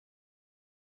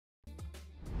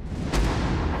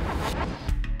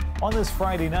On this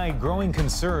Friday night, growing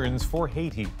concerns for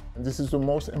Haiti. This is the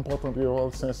most important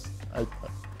role since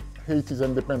Haiti's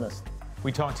independence.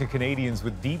 We talked to Canadians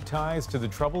with deep ties to the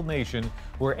troubled nation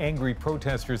where angry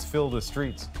protesters fill the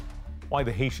streets. Why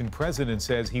the Haitian president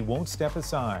says he won't step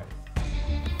aside.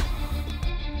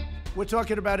 We're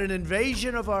talking about an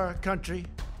invasion of our country.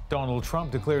 Donald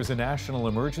Trump declares a national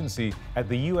emergency at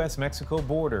the U.S.-Mexico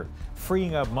border,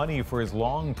 freeing up money for his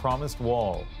long-promised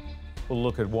wall. We'll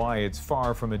look at why it's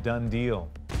far from a done deal.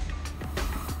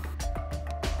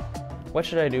 What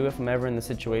should I do if I'm ever in the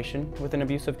situation with an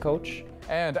abusive coach?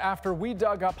 And after we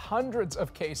dug up hundreds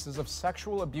of cases of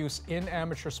sexual abuse in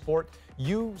amateur sport,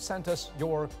 you sent us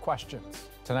your questions.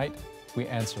 Tonight, we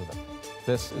answer them.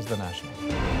 This is The National.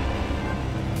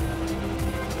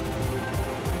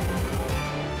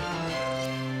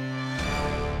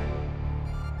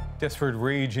 Desperate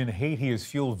rage in Haiti has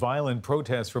fueled violent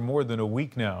protests for more than a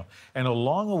week now, and a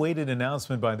long-awaited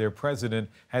announcement by their president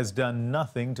has done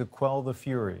nothing to quell the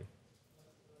fury.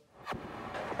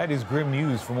 That is grim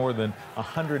news for more than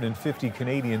 150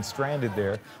 Canadians stranded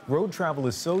there. Road travel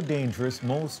is so dangerous,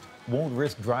 most won't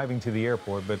risk driving to the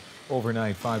airport, but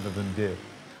overnight, 5 of them did.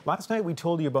 Last night, we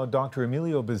told you about Dr.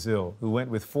 Emilio Bazil, who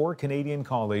went with 4 Canadian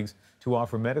colleagues to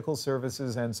offer medical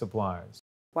services and supplies.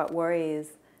 What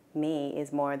worries me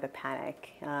is more the panic.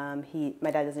 My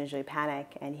dad doesn't usually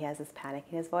panic, and he has this panic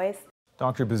in his voice.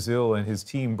 Dr. Bazil and his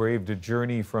team braved a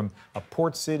journey from a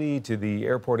port city to the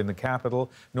airport in the capital,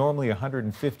 normally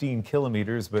 115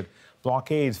 kilometers, but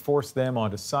blockades forced them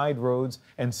onto side roads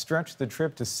and stretched the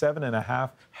trip to 7.5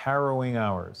 harrowing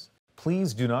hours.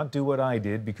 Please do not do what I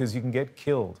did because you can get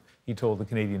killed, he told the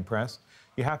Canadian press.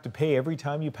 You have to pay every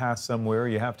time you pass somewhere.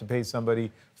 You have to pay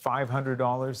somebody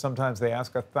 $500. Sometimes they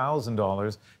ask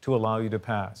 $1,000 to allow you to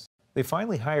pass. They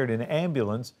finally hired an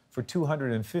ambulance for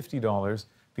 $250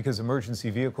 because emergency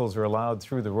vehicles are allowed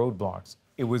through the roadblocks.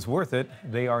 It was worth it.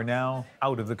 They are now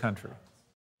out of the country.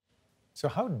 So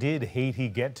how did Haiti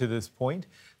get to this point?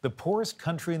 The poorest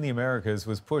country in the Americas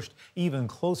was pushed even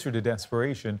closer to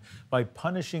desperation by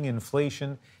punishing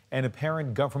inflation and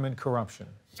apparent government corruption.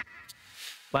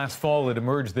 Last fall, it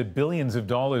emerged that billions of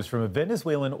dollars from a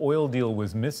Venezuelan oil deal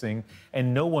was missing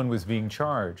and no one was being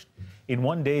charged. In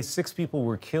one day, 6 people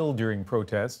were killed during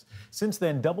protests. Since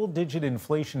then, double-digit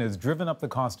inflation has driven up the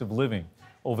cost of living.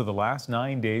 Over the last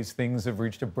 9 days, things have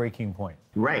reached a breaking point.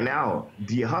 Right now,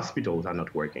 the hospitals are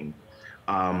not working.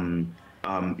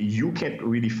 You can't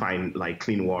really find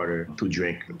clean water to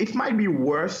drink. It might be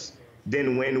worse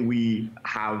than when we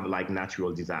have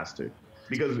natural disaster.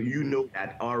 Because you know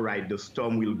that, all right, the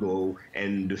storm will go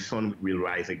and the sun will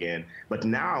rise again. But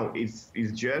now it's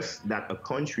just that a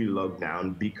country locked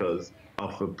down because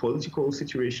of a political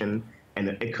situation and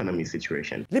an economy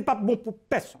situation.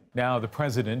 Now the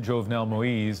president, Jovenel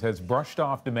Moise, has brushed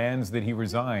off demands that he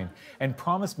resign and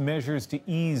promised measures to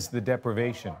ease the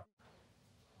deprivation.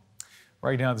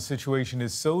 Right now, the situation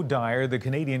is so dire, the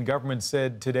Canadian government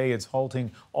said today it's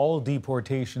halting all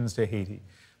deportations to Haiti.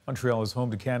 Montreal is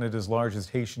home to Canada's largest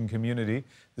Haitian community.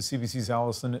 The CBC's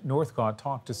Alison Northcott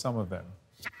talked to some of them.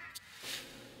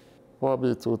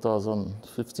 Probably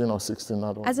 2015 or 16, I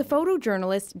don't know. As a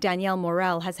photojournalist, Daniel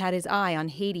Morel has had his eye on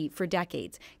Haiti for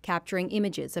decades, capturing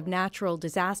images of natural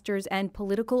disasters and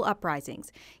political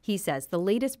uprisings. He says the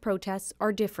latest protests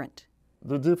are different.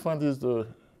 The difference is the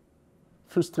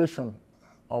frustration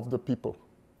of the people,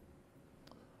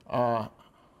 the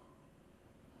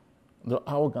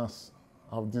arrogance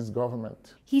of this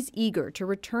government. He's eager to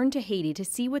return to Haiti to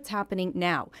see what's happening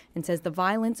now and says the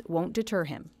violence won't deter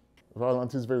him.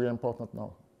 Violence is very important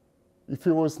now. If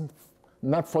it was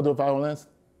not for the violence,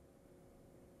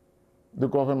 the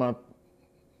government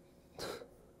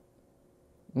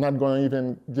not going to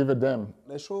even give a damn.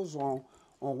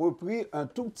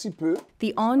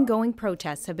 The ongoing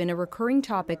protests have been a recurring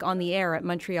topic on the air at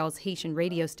Montreal's Haitian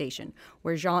radio station,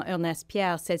 where Jean-Ernest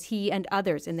Pierre says he and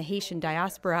others in the Haitian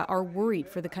diaspora are worried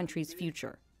for the country's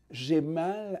future.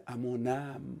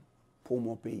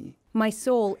 My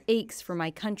soul aches for my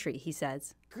country, he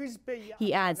says.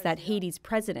 He adds that Haiti's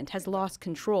president has lost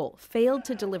control, failed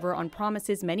to deliver on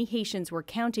promises many Haitians were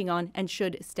counting on, and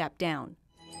should step down.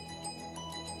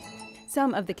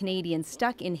 Some of the Canadians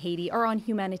stuck in Haiti are on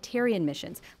humanitarian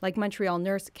missions, like Montreal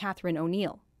nurse Catherine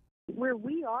O'Neill. Where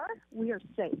we are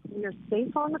safe. We are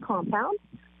safe on the compound.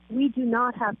 We do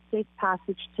not have safe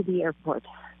passage to the airport.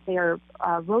 There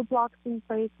are roadblocks in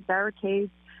place,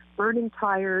 barricades, burning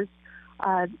tires.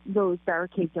 Those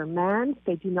barricades are manned.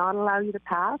 They do not allow you to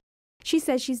pass. She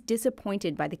says she's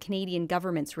disappointed by the Canadian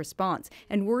government's response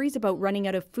and worries about running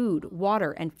out of food,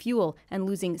 water, and fuel and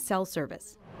losing cell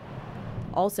service.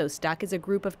 Also stuck is a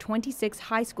group of 26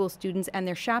 high school students and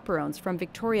their chaperones from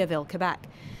Victoriaville, Quebec.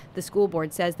 The school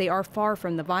board says they are far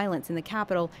from the violence in the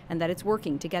capital and that it's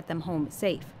working to get them home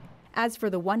safe. As for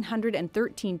the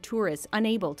 113 tourists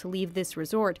unable to leave this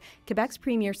resort, Quebec's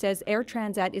premier says Air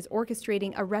Transat is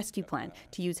orchestrating a rescue plan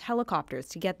to use helicopters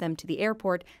to get them to the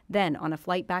airport, then on a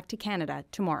flight back to Canada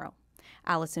tomorrow.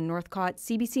 Alison Northcott,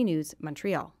 CBC News,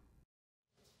 Montreal.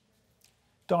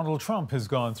 Donald Trump has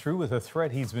gone through with a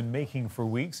threat he's been making for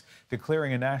weeks,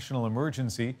 declaring a national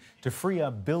emergency to free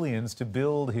up billions to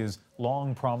build his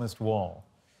long-promised wall.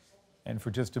 And for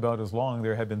just about as long,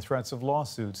 there have been threats of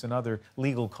lawsuits and other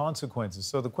legal consequences.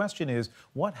 So the question is,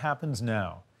 what happens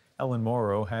now? Ellen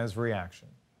Morrow has reaction.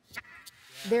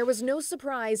 There was no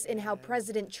surprise in how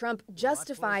President Trump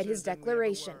justified his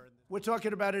declaration. We're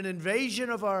talking about an invasion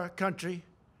of our country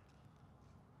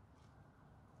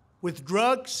with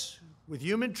drugs, with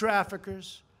human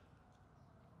traffickers,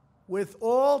 with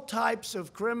all types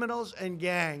of criminals and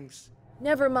gangs.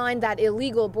 Never mind that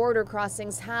illegal border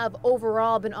crossings have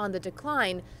overall been on the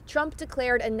decline, Trump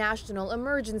declared a national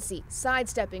emergency,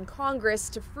 sidestepping Congress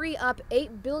to free up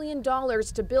 $8 billion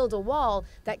to build a wall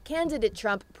that candidate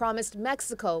Trump promised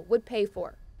Mexico would pay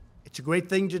for. It's a great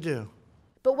thing to do.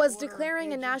 But was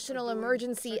declaring a national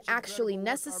emergency actually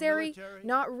necessary?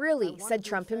 Not really, said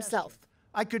Trump himself.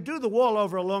 I could do the wall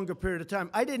over a longer period of time.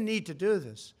 I didn't need to do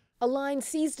this. A line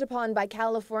seized upon by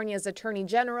California's Attorney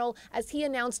General as he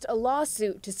announced a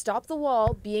lawsuit to stop the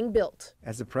wall being built.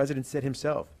 As the president said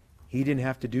himself, he didn't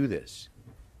have to do this.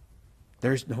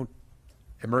 There's no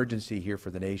emergency here for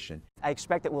the nation. I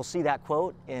expect that we'll see that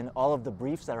quote in all of the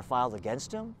briefs that are filed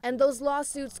against him. And those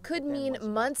lawsuits could mean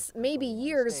months, maybe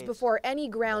years before any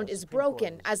ground is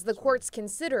broken as the courts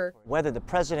consider whether the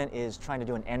president is trying to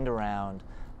do an end around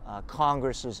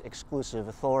Congress's exclusive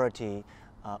authority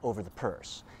over the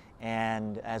purse.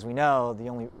 And as we know, the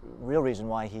only real reason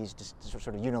why he's just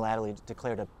sort of unilaterally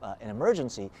declared an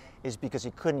emergency is because he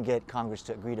couldn't get Congress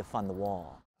to agree to fund the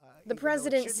wall. The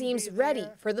president seems ready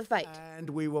for the fight. And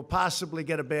we will possibly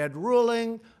get a bad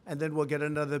ruling, and then we'll get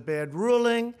another bad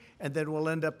ruling, and then we'll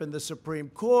end up in the Supreme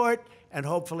Court, and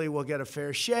hopefully we'll get a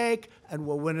fair shake, and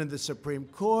we'll win in the Supreme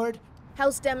Court.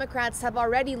 House Democrats have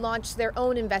already launched their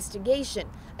own investigation,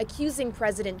 accusing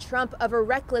President Trump of a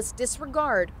reckless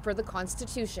disregard for the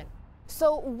Constitution.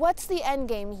 So what's the end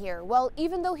game here? Well,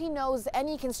 even though he knows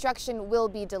any construction will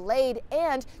be delayed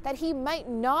and that he might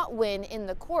not win in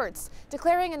the courts,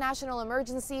 declaring a national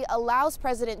emergency allows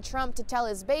President Trump to tell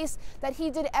his base that he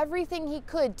did everything he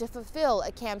could to fulfill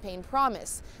a campaign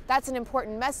promise. That's an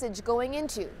important message going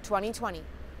into 2020.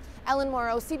 Ellen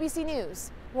Morrow, CBC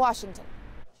News, Washington.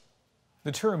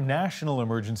 The term national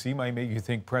emergency might make you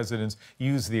think presidents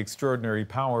use the extraordinary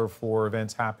power for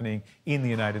events happening in the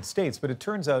United States, but it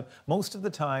turns out most of the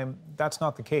time that's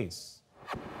not the case.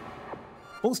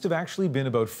 Most have actually been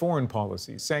about foreign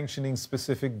policy, sanctioning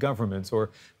specific governments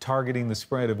or targeting the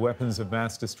spread of weapons of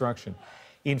mass destruction.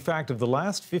 In fact, of the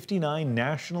last 59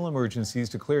 national emergencies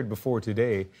declared before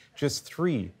today, just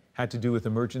 3 had to do with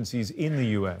emergencies in the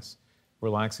U.S.,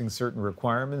 relaxing certain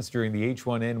requirements during the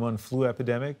H1N1 flu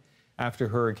epidemic, after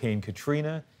Hurricane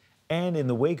Katrina, and in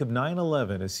the wake of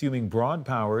 9/11, assuming broad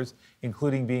powers,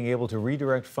 including being able to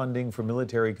redirect funding for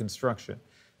military construction,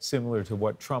 similar to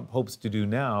what Trump hopes to do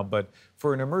now, but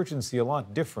for an emergency a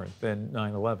lot different than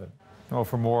 9/11. Well,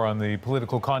 for more on the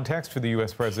political context for the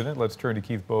U.S. president, let's turn to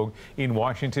Keith Bogue in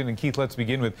Washington. And Keith, let's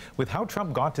begin with how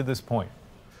Trump got to this point.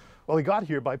 Well, he got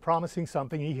here by promising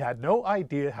something he had no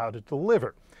idea how to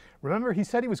deliver. Remember, he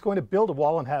said he was going to build a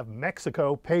wall and have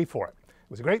Mexico pay for it.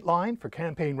 It was a great line for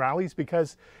campaign rallies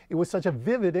because it was such a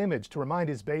vivid image to remind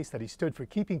his base that he stood for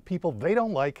keeping people they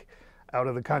don't like out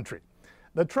of the country.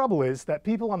 The trouble is that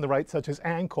people on the right, such as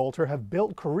Ann Coulter, have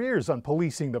built careers on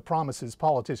policing the promises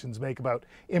politicians make about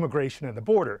immigration and the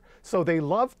border. So they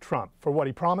love Trump for what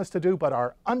he promised to do, but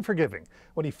are unforgiving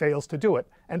when he fails to do it.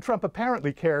 And Trump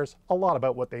apparently cares a lot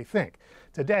about what they think.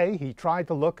 Today, he tried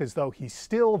to look as though he's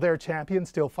still their champion,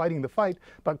 still fighting the fight.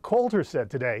 But Coulter said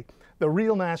today, the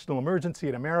real national emergency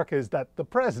in America is that the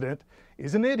president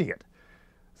is an idiot.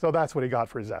 So that's what he got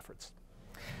for his efforts.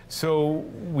 So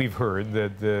we've heard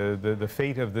that the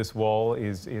fate of this wall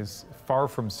is far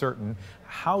from certain.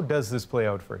 How does this play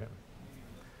out for him?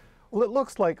 Well, it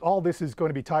looks like all this is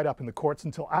going to be tied up in the courts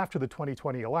until after the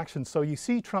 2020 election. So you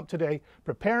see Trump today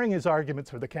preparing his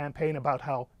arguments for the campaign about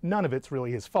how none of it's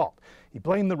really his fault. He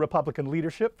blamed the Republican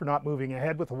leadership for not moving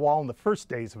ahead with the wall in the first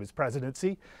days of his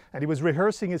presidency, and he was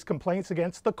rehearsing his complaints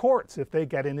against the courts if they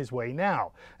get in his way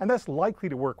now. And that's likely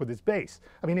to work with his base.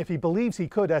 I mean, if he believes he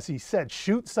could, as he said,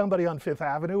 shoot somebody on Fifth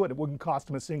Avenue and it wouldn't cost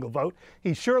him a single vote,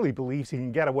 he surely believes he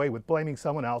can get away with blaming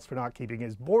someone else for not keeping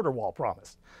his border wall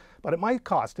promise. But it might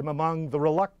cost him among the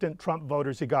reluctant Trump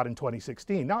voters he got in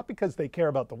 2016, not because they care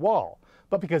about the wall,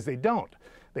 but because they don't.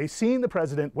 They've seen the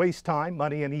president waste time,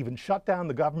 money, and even shut down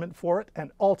the government for it and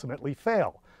ultimately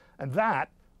fail. And that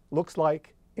looks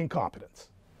like incompetence.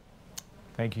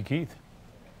 Thank you, Keith.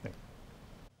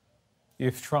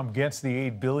 If Trump gets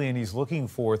the $8 billion he's looking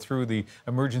for through the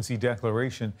emergency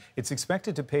declaration, it's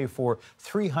expected to pay for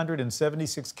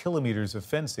 376 kilometers of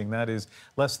fencing. That is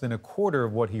less than a quarter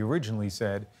of what he originally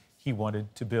said he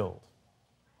wanted to build.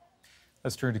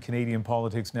 Let's turn to Canadian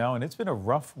politics now, and it's been a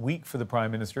rough week for the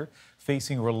Prime Minister,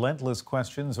 facing relentless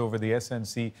questions over the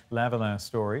SNC-Lavalin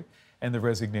story and the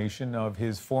resignation of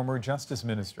his former Justice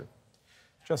Minister.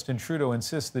 Justin Trudeau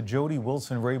insists that Jody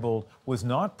Wilson-Raybould was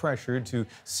not pressured to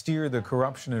steer the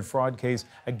corruption and fraud case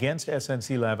against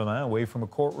SNC-Lavalin away from a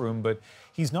courtroom, but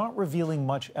he's not revealing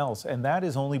much else, and that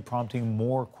is only prompting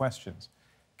more questions.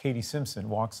 Katie Simpson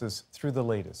walks us through the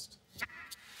latest.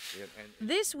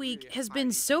 This week has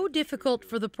been so difficult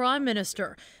for the Prime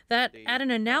Minister that at an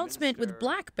announcement with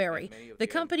BlackBerry, the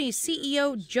company's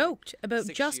CEO joked about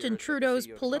Justin Trudeau's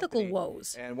political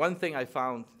woes. And one thing I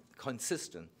found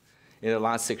consistent in the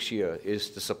last 6 years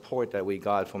is the support that we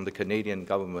got from the Canadian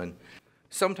government,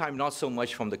 sometimes not so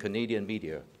much from the Canadian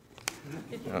media.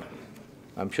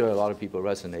 I'm sure a lot of people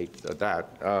resonate with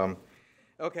that.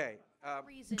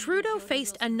 Trudeau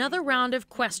faced another round of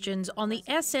questions on the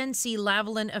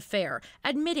SNC-Lavalin affair,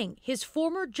 admitting his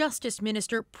former Justice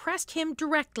Minister pressed him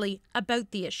directly about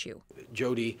the issue.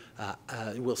 Jody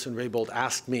Wilson-Raybould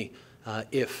asked me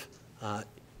if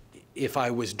I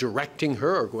was directing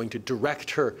her or going to direct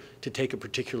her to take a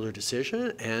particular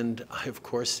decision, and I, of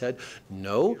course, said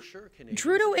no.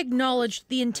 Trudeau acknowledged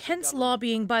the intense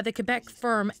lobbying by the Quebec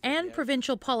firm and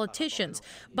provincial politicians,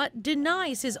 but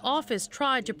denies his office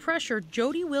tried to pressure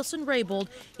Jody Wilson-Raybould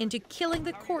into killing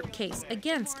the court case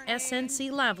against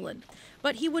SNC-Lavalin.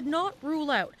 But he would not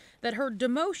rule out that her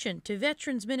demotion to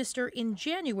Veterans Minister in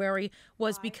January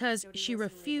was because she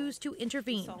refused to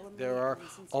intervene. There are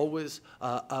always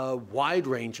a wide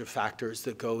range of factors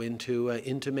that go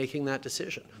into making that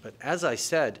decision. But as I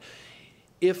said,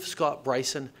 if Scott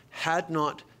Bryson had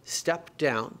not stepped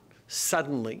down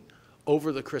suddenly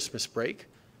over the Christmas break,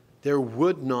 there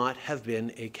would not have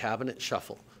been a cabinet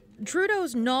shuffle.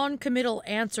 Trudeau's non-committal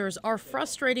answers are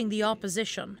frustrating the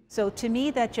opposition. So to me,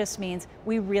 that just means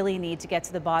we really need to get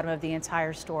to the bottom of the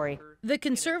entire story. The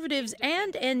Conservatives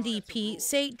and NDP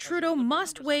say Trudeau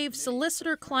must waive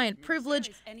solicitor-client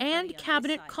privilege and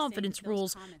cabinet confidence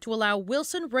rules to allow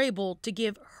Wilson-Raybould to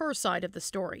give her side of the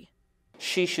story.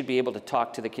 She should be able to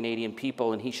talk to the Canadian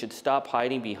people, and he should stop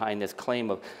hiding behind this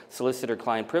claim of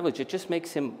solicitor-client privilege. It just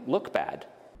makes him look bad.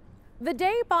 The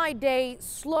day-by-day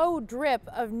slow drip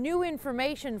of new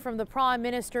information from the Prime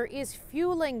Minister is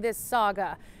fueling this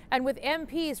saga. And with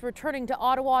MPs returning to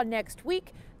Ottawa next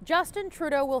week, Justin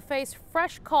Trudeau will face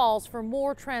fresh calls for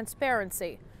more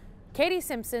transparency. Katie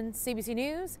Simpson, CBC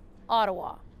News,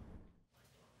 Ottawa.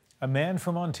 A man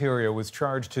from Ontario was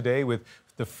charged today with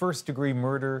the first-degree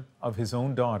murder of his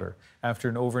own daughter after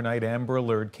an overnight Amber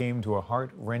Alert came to a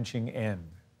heart-wrenching end.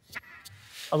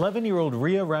 11-year-old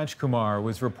Riya Rajkumar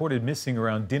was reported missing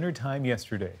around dinner time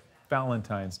yesterday,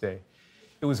 Valentine's Day.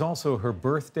 It was also her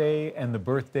birthday and the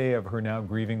birthday of her now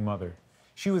grieving mother.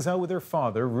 She was out with her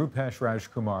father, Rupesh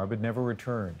Rajkumar, but never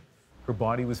returned. Her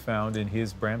body was found in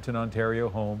his Brampton, Ontario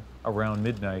home around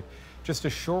midnight, just a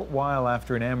short while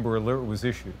after an Amber Alert was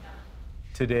issued.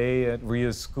 Today at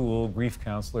Riya's school, grief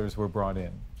counselors were brought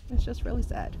in. It's just really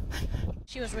sad.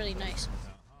 She was really nice.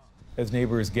 As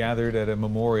neighbors gathered at a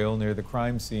memorial near the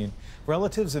crime scene,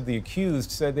 relatives of the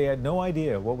accused said they had no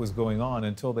idea what was going on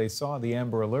until they saw the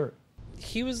Amber Alert.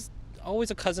 He was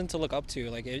always a cousin to look up to.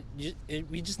 Like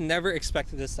we just never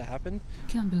expected this to happen.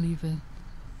 Can't believe it.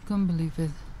 Can't believe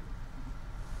it.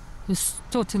 Just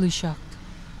totally shocked.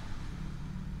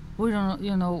 We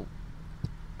don't,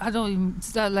 I don't even,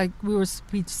 it's not like we were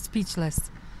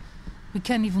speechless. We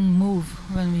can't even move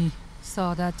when we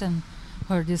saw that and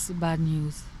heard this bad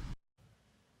news.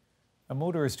 A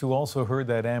motorist who also heard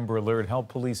that Amber Alert helped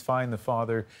police find the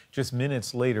father just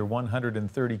minutes later,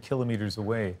 130 kilometers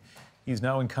away. He's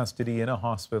now in custody in a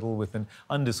hospital with an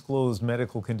undisclosed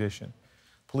medical condition.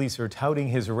 Police are touting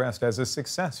his arrest as a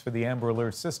success for the Amber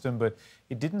Alert system, but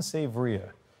it didn't save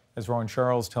Rhea. As Ron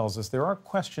Charles tells us, there are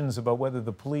questions about whether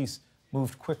the police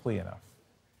moved quickly enough.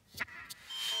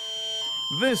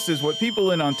 This is what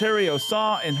people in Ontario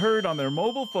saw and heard on their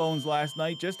mobile phones last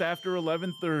night just after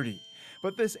 11:30.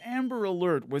 But this Amber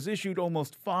Alert was issued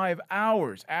almost 5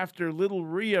 hours after little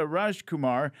Rhea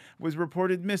Rajkumar was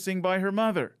reported missing by her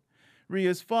mother.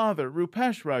 Rhea's father,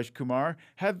 Rupesh Rajkumar,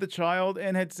 had the child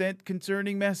and had sent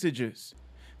concerning messages.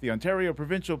 The Ontario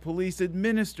Provincial Police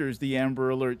administers the Amber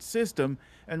Alert system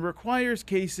and requires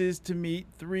cases to meet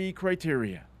 3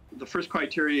 criteria. The first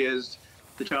criteria is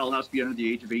the child has to be under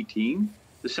the age of 18.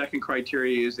 The second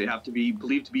criteria is they have to be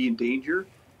believed to be in danger.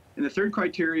 And the third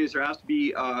criteria is there has to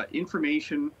be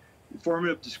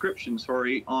informative description,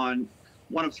 on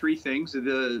one of 3 things,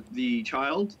 the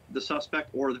child, the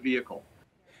suspect, or the vehicle.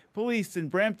 Police in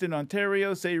Brampton,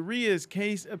 Ontario say Rhea's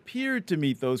case appeared to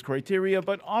meet those criteria,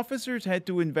 but officers had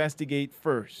to investigate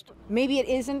first. Maybe it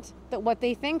isn't what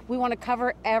they think. We want to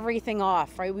cover everything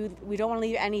off, right? We don't want to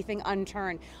leave anything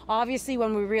unturned. Obviously,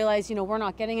 when we realize, we're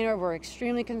not getting it, we're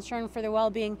extremely concerned for their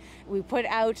well-being. We fill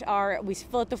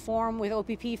out the form with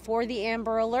OPP for the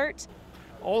Amber Alert.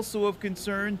 Also of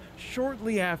concern,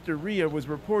 shortly after Rhea was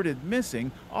reported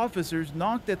missing, officers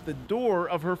knocked at the door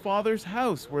of her father's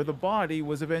house where the body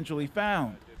was eventually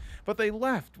found. But they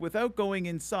left without going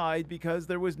inside because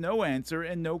there was no answer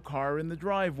and no car in the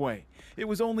driveway. It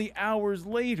was only hours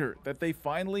later that they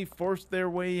finally forced their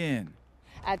way in.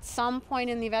 At some point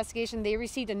in the investigation, they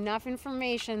received enough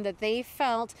information that they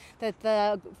felt that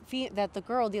the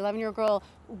girl, the 11-year-old girl,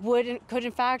 could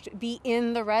in fact be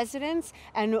in the residence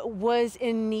and was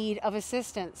in need of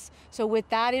assistance. So with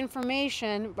that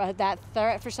information, that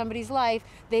threat for somebody's life,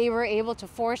 they were able to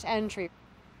force entry.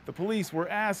 The police were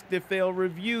asked if they'll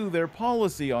review their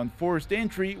policy on forced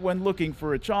entry when looking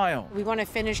for a child. We want to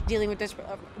finish dealing with this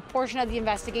portion of the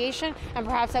investigation, and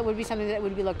perhaps that would be something that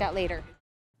would be looked at later.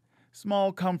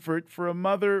 Small comfort for a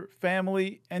mother,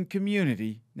 family, and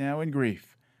community now in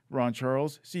grief. Ron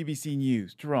Charles, CBC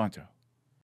News, Toronto.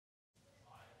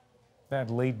 That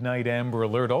late-night Amber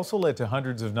Alert also led to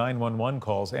hundreds of 911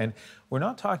 calls, and we're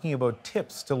not talking about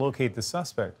tips to locate the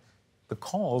suspect. The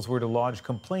calls were to lodge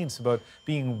complaints about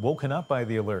being woken up by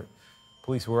the alert.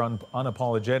 Police were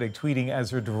unapologetic, tweeting,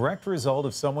 as a direct result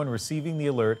of someone receiving the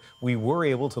alert, we were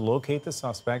able to locate the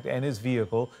suspect and his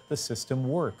vehicle. The system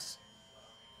works.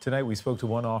 Tonight, we spoke to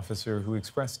one officer who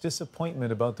expressed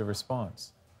disappointment about the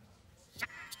response.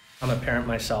 I'm a parent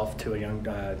myself to a young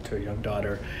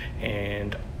daughter,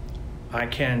 and I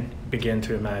can't begin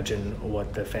to imagine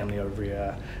what the family of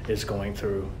Rhea is going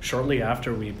through. Shortly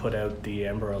after we put out the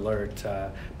Amber Alert,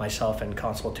 myself and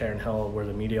Constable Taryn Hill were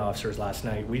the media officers last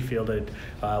night. We fielded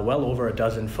well over a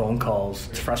dozen phone calls.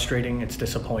 It's frustrating, it's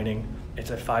disappointing.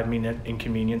 It's a 5-minute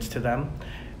inconvenience to them,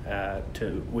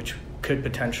 which could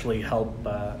potentially help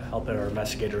our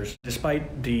investigators.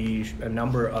 Despite the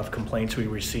number of complaints we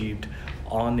received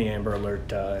on the Amber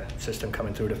Alert system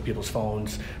coming through to people's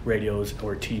phones, radios,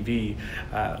 or TV,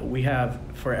 we have,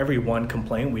 for every 1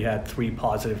 complaint, we had 3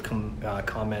 positive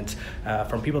comments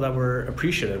from people that were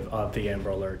appreciative of the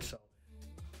Amber Alert. So.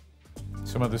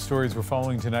 Some other stories we're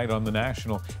following tonight on The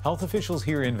National. Health officials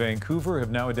here in Vancouver have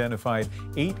now identified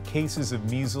 8 cases of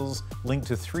measles linked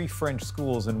to 3 French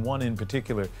schools, and 1 in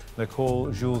particular, Nicole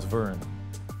Jules Verne.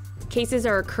 Cases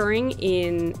are occurring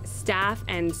in staff,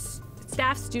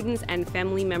 students, and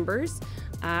family members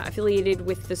affiliated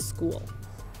with the school.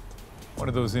 One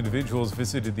of those individuals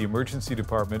visited the emergency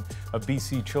department of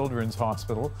BC Children's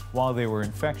Hospital while they were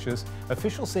infectious.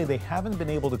 Officials say they haven't been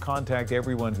able to contact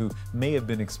everyone who may have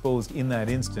been exposed in that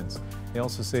instance. They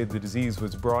also say the disease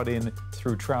was brought in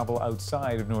through travel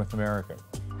outside of North America.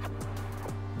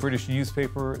 British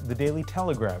newspaper The Daily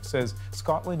Telegraph says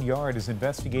Scotland Yard is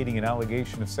investigating an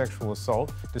allegation of sexual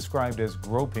assault described as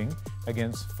groping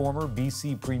against former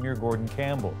BC Premier Gordon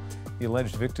Campbell. The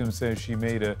alleged victim says she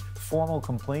made a formal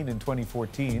complaint in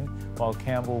 2014 while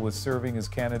Campbell was serving as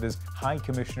Canada's High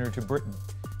Commissioner to Britain.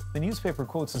 The newspaper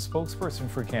quotes a spokesperson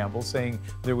for Campbell saying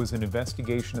there was an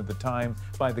investigation at the time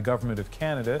by the Government of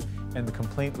Canada and the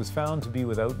complaint was found to be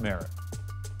without merit.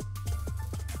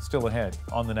 Still ahead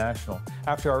on The National.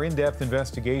 After our in-depth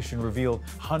investigation revealed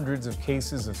hundreds of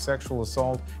cases of sexual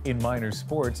assault in minor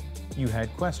sports, you had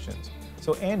questions.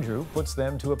 So Andrew puts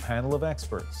them to a panel of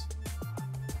experts.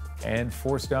 And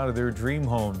forced out of their dream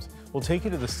homes, we'll take you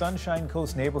to the Sunshine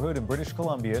Coast neighborhood in British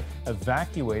Columbia,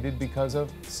 evacuated because of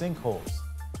sinkholes.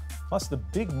 Plus the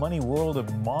big money world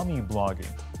of mommy blogging.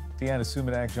 Deanna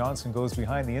Sumanak-Johnson goes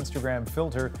behind the Instagram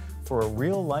filter for a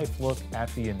real-life look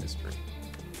at the industry.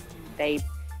 They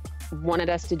wanted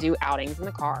us to do outings in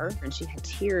the car, and she had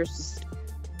tears just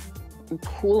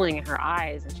pooling in her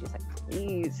eyes, and she's like,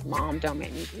 please, Mom, don't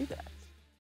make me do this.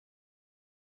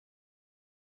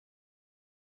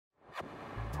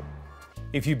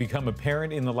 If you become a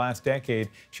parent in the last decade,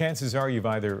 chances are you've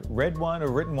either read one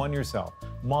or written one yourself.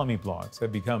 Mommy blogs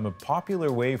have become a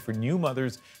popular way for new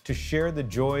mothers to share the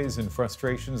joys and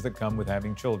frustrations that come with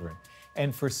having children.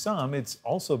 And for some, it's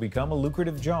also become a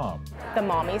lucrative job. The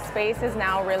mommy space is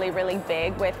now really, really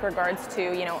big with regards to,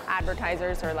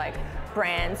 advertisers or like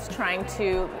brands trying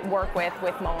to work with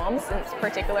moms in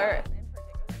particular.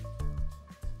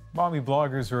 Mommy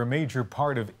bloggers are a major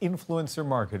part of influencer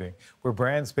marketing, where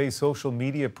brands pay social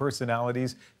media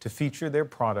personalities to feature their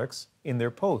products in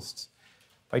their posts.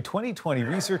 By 2020,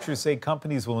 researchers say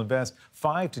companies will invest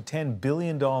 $5 to $10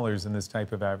 billion in this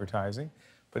type of advertising.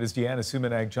 But as Deanna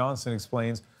Sumanak-Johnson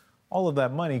explains, all of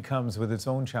that money comes with its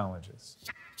own challenges.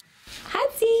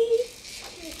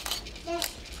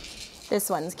 This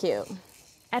one's cute.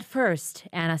 At first,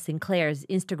 Anna Sinclair's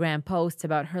Instagram posts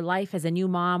about her life as a new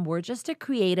mom were just a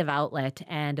creative outlet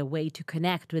and a way to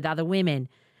connect with other women.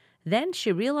 Then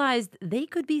she realized they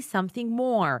could be something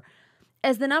more.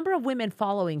 As the number of women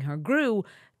following her grew,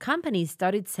 companies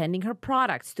started sending her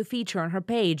products to feature on her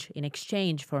page in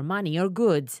exchange for money or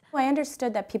goods. I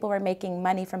understood that people were making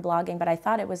money from blogging, but I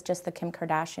thought it was just the Kim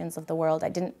Kardashians of the world. I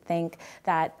didn't think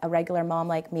that a regular mom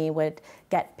like me would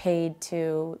get paid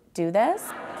to do this.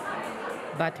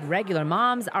 But regular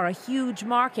moms are a huge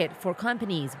market for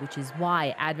companies, which is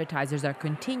why advertisers are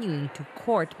continuing to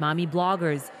court mommy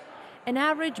bloggers. An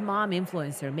average mom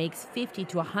influencer makes $50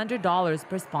 to $100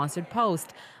 per sponsored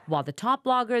post, while the top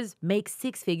bloggers make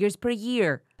 6 figures per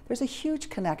year. There's a huge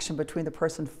connection between the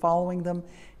person following them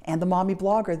and the mommy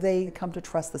blogger. They come to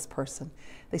trust this person.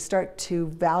 They start to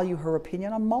value her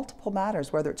opinion on multiple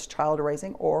matters, whether it's child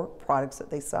raising or products that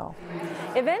they sell.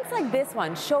 Events like this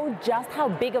one show just how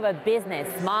big of a business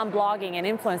mom blogging and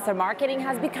influencer marketing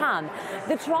has become.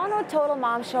 The Toronto Total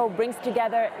Mom Show brings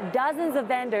together dozens of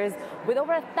vendors with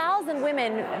over 1,000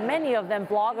 women, many of them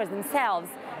bloggers themselves.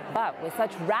 But with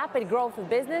such rapid growth of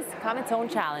business come its own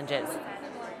challenges.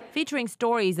 Featuring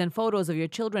stories and photos of your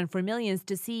children for millions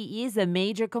to see is a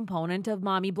major component of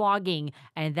mommy blogging,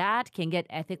 and that can get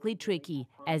ethically tricky,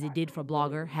 as it did for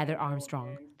blogger Heather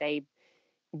Armstrong. They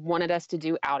wanted us to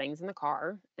do outings in the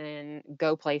car and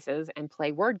go places and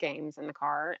play word games in the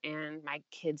car, and my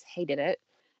kids hated it.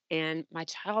 And my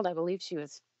child, I believe she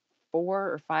was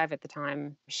 4 or 5 at the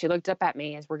time, she looked up at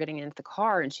me as we're getting into the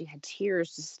car, and she had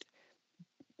tears just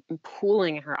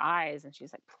pooling in her eyes, and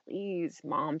she's like, please,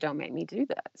 Mom, don't make me do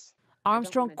this.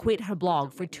 Armstrong quit her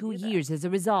blog for 2 years as a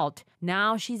result.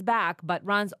 Now she's back, but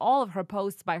runs all of her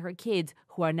posts by her kids,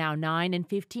 who are now 9 and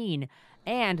 15.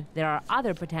 And there are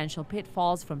other potential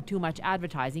pitfalls from too much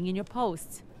advertising in your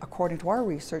posts. According to our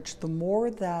research, the more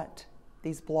that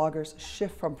these bloggers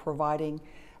shift from providing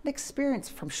an experience,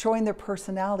 from showing their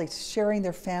personality, sharing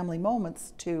their family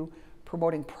moments, to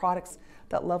promoting products,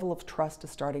 that level of trust is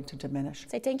starting to diminish.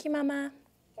 Say thank you, Mama.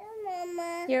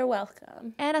 Mama. You're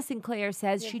welcome. Anna Sinclair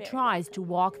says she tries to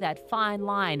walk that fine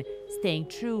line, staying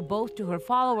true both to her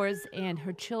followers and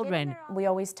her children. We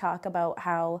always talk about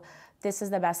how this is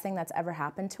the best thing that's ever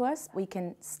happened to us. We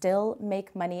can still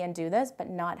make money and do this, but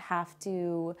not have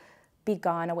to be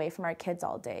gone away from our kids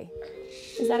all day.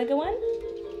 Is that a good one?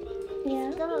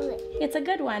 Yeah. It's a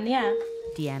good one, yeah.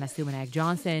 Deanna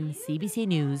Sumanak-Johnson, CBC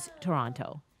News,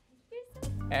 Toronto.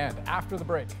 And after the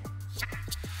break.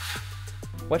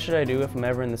 What should I do if I'm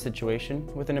ever in the situation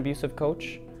with an abusive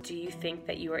coach? Do you think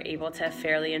that you are able to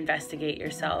fairly investigate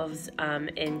yourselves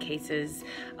in cases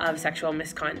of sexual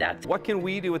misconduct? What can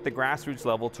we do at the grassroots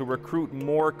level to recruit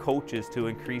more coaches to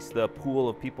increase the pool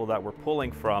of people that we're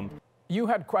pulling from? You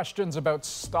had questions about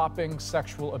stopping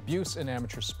sexual abuse in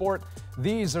amateur sport.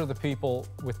 These are the people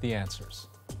with the answers.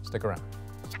 Stick around.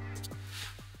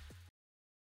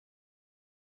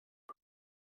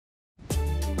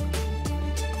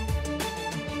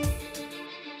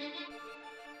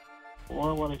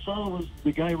 Well, what I saw was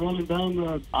the guy running down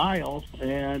the aisle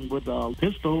and with a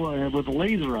pistol and with a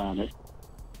laser on it.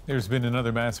 There's been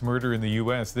another mass murder in the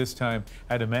U.S., this time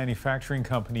at a manufacturing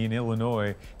company in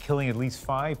Illinois, killing at least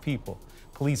 5 people.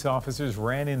 Police officers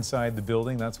ran inside the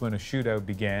building. That's when a shootout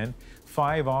began.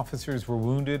 5 officers were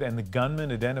wounded, and the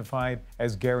gunman, identified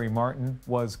as Gary Martin,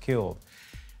 was killed.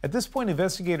 At this point,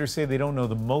 investigators say they don't know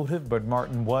the motive, but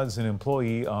Martin was an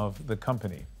employee of the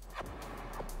company.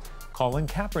 Colin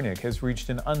Kaepernick has reached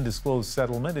an undisclosed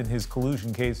settlement in his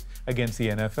collusion case against the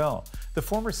NFL. The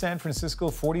former San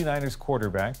Francisco 49ers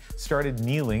quarterback started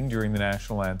kneeling during the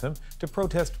national anthem to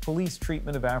protest police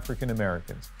treatment of African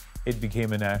Americans. It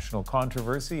became a national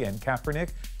controversy, and Kaepernick,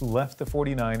 who left the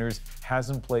 49ers,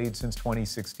 hasn't played since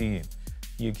 2016.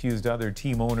 He accused other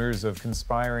team owners of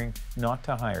conspiring not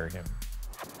to hire him.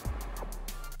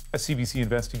 A CBC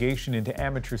investigation into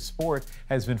amateur sport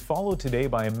has been followed today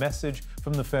by a message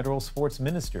from the federal sports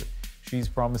minister. She's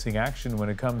promising action when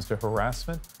it comes to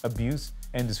harassment, abuse,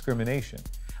 and discrimination.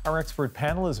 Our expert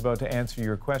panel is about to answer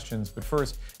your questions, but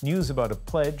first, news about a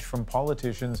pledge from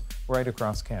politicians right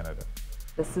across Canada.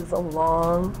 This is a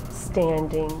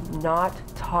long-standing, not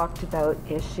talked about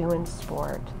issue in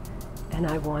sport, and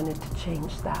I wanted to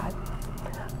change that.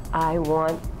 I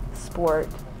want sport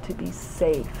to be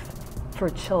safe for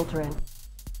children.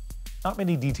 Not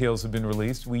many details have been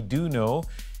released. We do know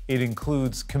it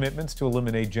includes commitments to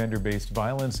eliminate gender-based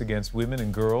violence against women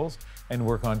and girls and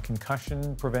work on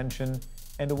concussion prevention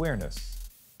and awareness.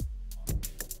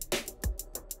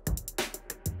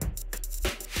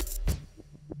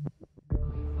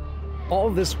 All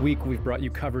this week, we've brought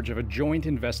you coverage of a joint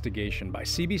investigation by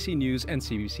CBC News and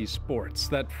CBC Sports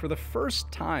that, for the first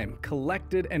time,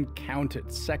 collected and counted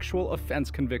sexual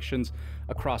offense convictions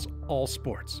across all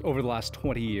sports over the last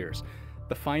 20 years.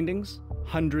 The findings?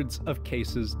 Hundreds of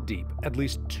cases deep. At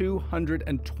least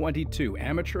 222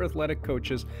 amateur athletic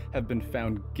coaches have been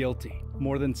found guilty.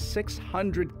 More than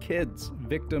 600 kids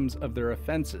victims of their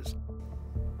offenses.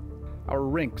 Our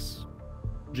rinks,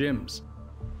 gyms,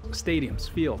 stadiums,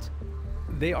 fields,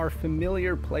 they are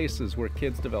familiar places where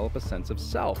kids develop a sense of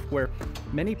self, where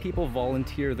many people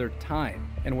volunteer their time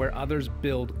and where others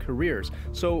build careers.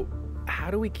 So how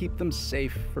do we keep them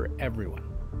safe for everyone?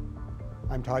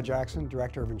 I'm Todd Jackson,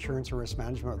 Director of Insurance and Risk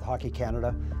Management with Hockey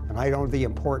Canada, and I know the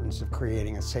importance of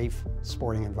creating a safe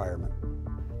sporting environment.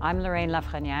 I'm Lorraine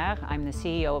Lafrenière. I'm the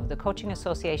CEO of the Coaching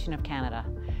Association of Canada,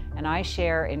 and I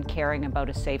share in caring about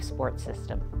a safe sports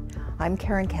system. I'm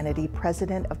Karen Kennedy,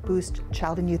 President of Boost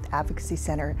Child and Youth Advocacy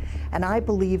Center, and I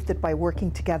believe that by working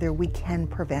together, we can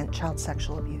prevent child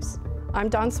sexual abuse. I'm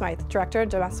Dawn Smythe, Director of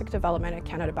Domestic Development at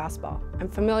Canada Basketball. I'm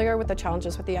familiar with the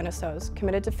challenges with the NSOs,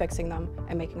 committed to fixing them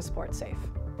and making sports safe.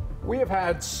 We have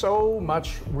had so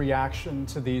much reaction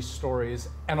to these stories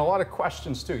and a lot of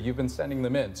questions too. You've been sending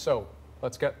them in. So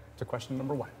let's get to question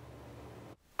number 1.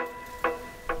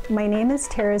 My name is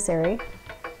Tara Zeri.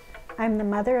 I'm the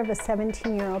mother of a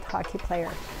 17-year-old hockey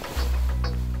player.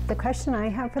 The question I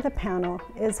have for the panel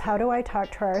is, how do I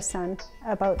talk to our son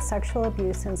about sexual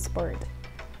abuse in sport?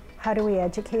 How do we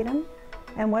educate him?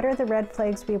 And what are the red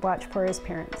flags we watch for as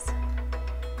parents?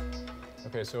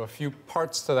 Okay, so a few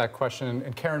parts to that question.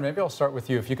 And Karen, maybe I'll start with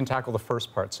you if you can tackle the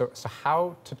first part. So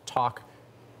how to talk,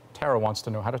 Tara wants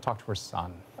to know how to talk to her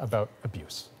son about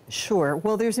abuse. Sure.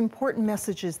 Well, there's important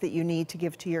messages that you need to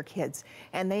give to your kids,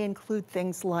 and they include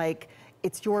things like,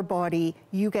 it's your body,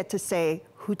 you get to say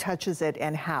who touches it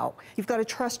and how. You've got to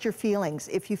trust your feelings.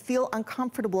 If you feel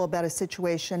uncomfortable about a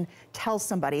situation, tell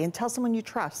somebody, and tell someone you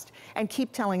trust, and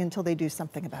keep telling until they do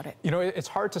something about it. You know, it's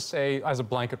hard to say as a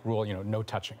blanket rule, you know, no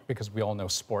touching, because we all know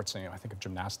sports, and I think of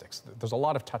gymnastics. There's a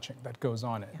lot of touching that goes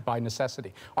on by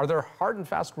necessity. Are there hard and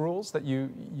fast rules that you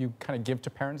kind of give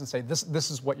to parents and say, this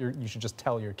is what you should just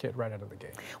tell your kid right out of the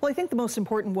gate? Well, I think the most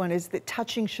important one is that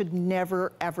touching should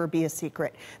never, ever be a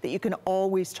secret, that you can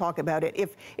always talk about it.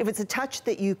 If it's a touch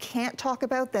that you can't talk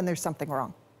about, then there's something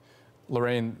wrong.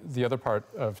 Lorraine, the other part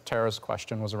of Tara's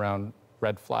question was around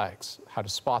red flags, how to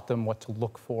spot them, what to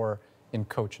look for in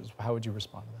coaches. How would you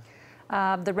respond to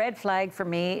that? The red flag for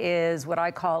me is what I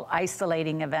call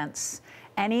isolating events.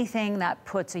 Anything that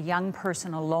puts a young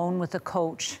person alone with a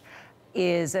coach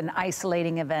is an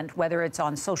isolating event, whether it's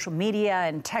on social media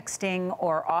and texting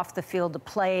or off the field of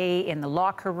play in the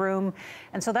locker room.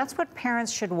 And so that's what parents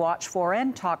should watch for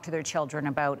and talk to their children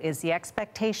about, is the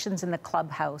expectations in the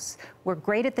clubhouse. We're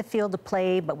great at the field of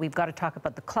play, but we've got to talk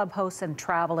about the clubhouse and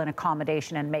travel and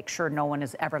accommodation and make sure no one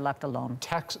is ever left alone.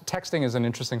 Texting is an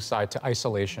interesting side to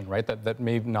isolation, right? That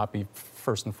may not be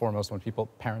first and foremost when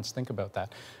parents think about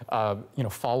that. You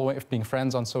know, being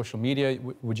friends on social media,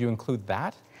 would you include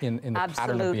that in the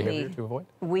pattern of behavior to avoid?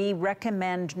 We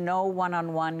recommend no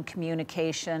one-on-one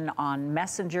communication on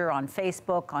Messenger, on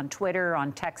Facebook, on Twitter,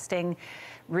 on texting.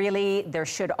 Really, there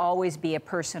should always be a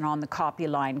person on the copy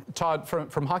line. Todd,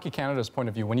 from Hockey Canada's point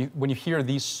of view, when you hear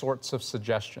these sorts of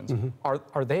suggestions,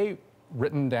 are they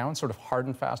written down, sort of hard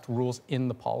and fast rules in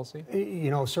the policy?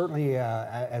 You know, certainly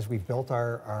as we've built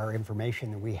our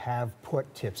information, we have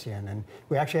put tips in, and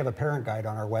we actually have a parent guide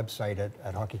on our website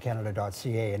at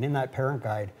hockeycanada.ca, and in that parent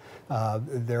guide,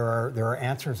 there are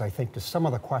answers, I think, to some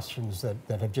of the questions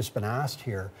that have just been asked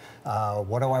here.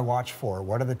 What do I watch for?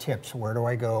 What are the tips? Where do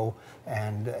I go?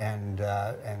 And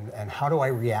how do I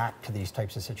react to these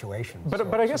types of situations?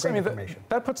 But I guess, I mean,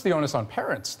 that puts the onus on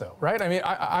parents, though, right? I mean,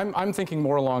 I'm thinking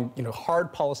more along, you know,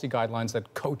 hard policy guidelines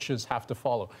that coaches have to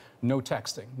follow. No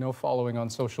texting, no following on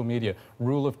social media,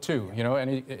 rule of two, you know,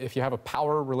 and if you have a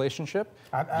power relationship,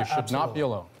 you should not be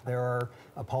alone. There are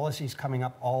policies coming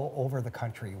up all over the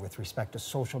country with respect to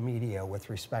social media,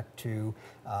 with respect to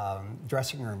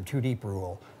dressing room, two deep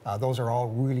rule. Those are all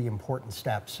really important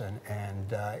steps,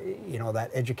 and you know, that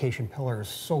education pillar is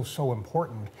so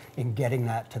important in getting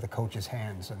that to the coach's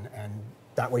hands, and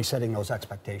that way setting those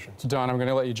expectations. Don, I'm going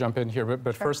to let you jump in here,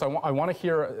 but sure. First I want to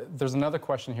hear, there's another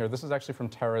question here. This is actually from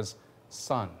Tara's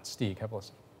son, Stieg. Have a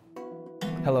listen.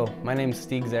 Hello, my name is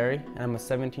Stieg Zeri, and I'm a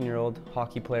 17-year-old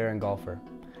hockey player and golfer.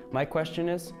 My question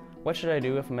is, what should I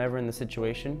do if I'm ever in the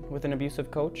situation with an abusive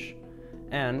coach?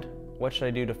 And what should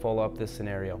I do to follow up this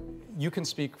scenario? You can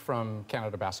speak from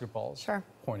Canada Basketball's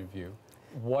point of view.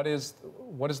 What is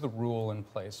the rule in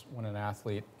place when an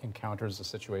athlete encounters a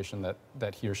situation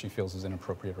that he or she feels is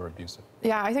inappropriate or abusive?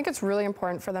 Yeah, I think it's really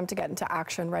important for them to get into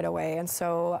action right away, and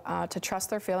so to trust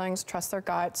their feelings, trust their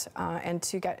gut, and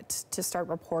to start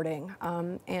reporting.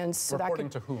 And so reporting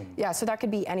to whom? Yeah, so that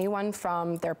could be anyone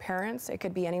from their parents. It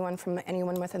could be anyone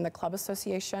within the club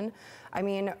association. I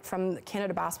mean, from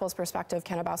Canada Basketball's perspective,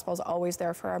 Canada Basketball is always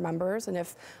there for our members, and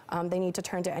if they need to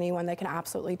turn to anyone, they can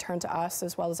absolutely turn to us,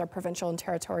 as well as our provincial and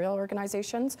territorial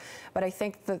organizations. But I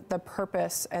think the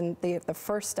purpose and the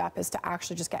first step is to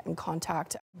actually just get in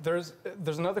contact. There's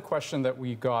another question that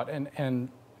we got, and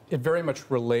it very much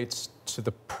relates to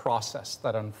the process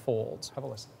that unfolds. Have a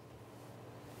listen.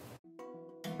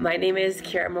 My name is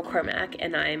Kira McCormack,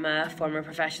 and I'm a former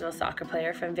professional soccer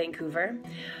player from Vancouver.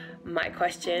 My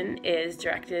question is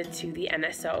directed to the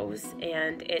NSOs,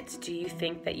 and it's, do you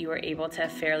think that you are able to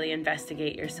fairly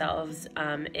investigate yourselves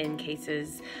in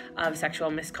cases of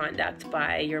sexual misconduct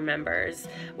by your members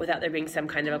without there being some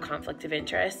kind of a conflict of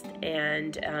interest?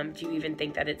 And do you even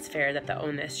think that it's fair that the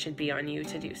onus should be on you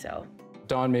to do so?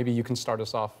 Don, maybe you can start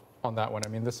us off on that one. I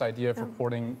mean, this idea of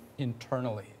reporting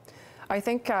internally. I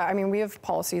think, I mean, we have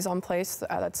policies on place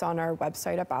that's on our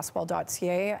website at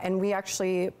basketball.ca, and we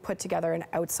actually put together an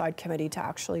outside committee to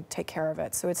actually take care of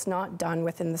it. So it's not done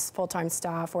within this full-time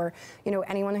staff or, you know,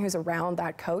 anyone who's around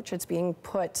that coach. It's being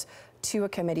put to a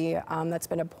committee that's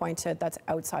been appointed that's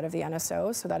outside of the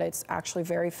NSO, so that it's actually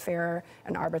very fair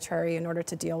and arbitrary in order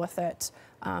to deal with it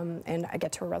and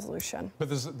get to a resolution. But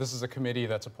this is a committee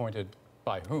that's appointed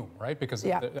by whom, right? Because,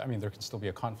 I mean, there can still be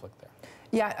a conflict there.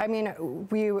 Yeah, I mean,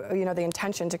 the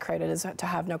intention to create it is to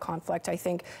have no conflict. I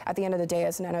think at the end of the day,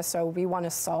 as an NSO, we want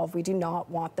to solve. We do not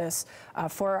want this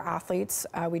for our athletes.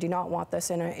 We do not want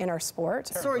this in our sport.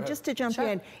 Sorry, just to jump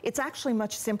in, it's actually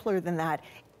much simpler than that.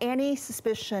 Any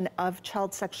suspicion of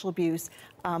child sexual abuse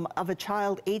of a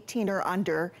child 18 or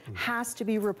under has to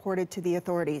be reported to the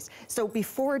authorities. So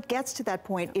before it gets to that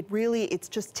point, it's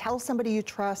just tell somebody you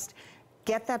trust,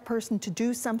 get that person to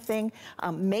do something,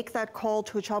 make that call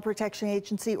to a child protection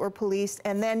agency or police,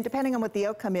 and then depending on what the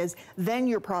outcome is, then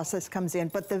your process comes in.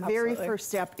 But the very first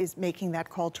step is making that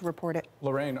call to report it.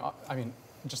 Lorraine, I mean,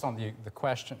 just on the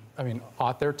question, I mean,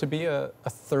 ought there to be a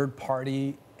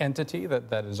third-party entity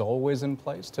that is always in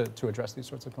place to address these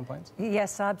sorts of complaints?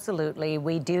 Yes, absolutely.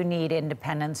 We do need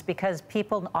independence because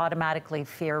people automatically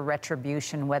fear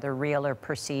retribution, whether real or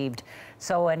perceived.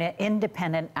 So an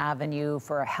independent avenue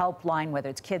for a helpline, whether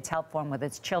it's Kids Help Phone, whether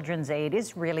it's Children's Aid,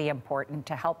 is really important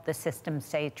to help the system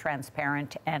stay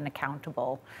transparent and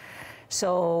accountable.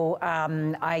 So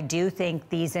I do think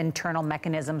these internal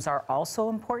mechanisms are also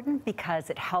important because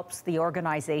it helps the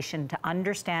organization to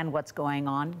understand what's going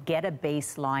on, get a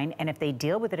baseline, and if they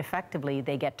deal with it effectively,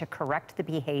 they get to correct the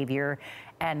behavior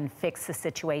and fix the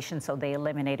situation so they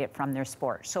eliminate it from their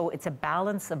sport. So it's a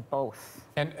balance of both.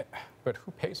 But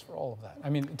who pays for all of that? I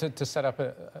mean, to set up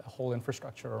a whole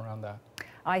infrastructure around that?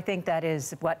 I think that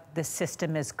is what the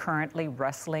system is currently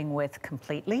wrestling with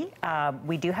completely.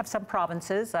 We do have some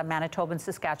provinces, Manitoba and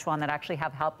Saskatchewan, that actually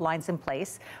have helplines in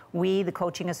place. We, the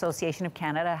Coaching Association of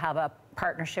Canada, have a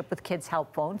partnership with Kids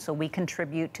Help Phone, so we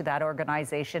contribute to that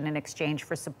organization in exchange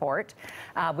for support.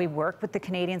 We work with the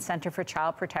Canadian Centre for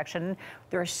Child Protection.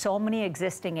 There are so many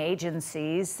existing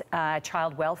agencies,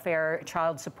 child welfare,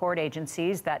 child support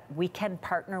agencies, that we can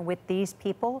partner with these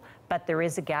people, but there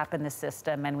is a gap in the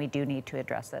system and we do need to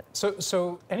address it.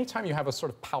 So anytime you have a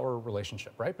sort of power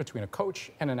relationship, right, between a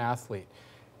coach and an athlete,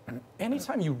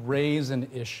 anytime you raise an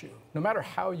issue, no matter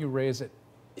how you raise it,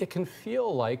 it can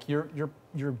feel like you're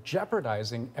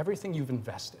jeopardizing everything you've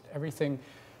invested, everything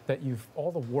that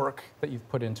all the work that you've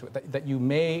put into it, that you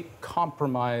may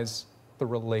compromise the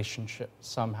relationship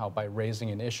somehow by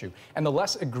raising an issue. And the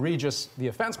less egregious the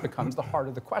offense becomes, the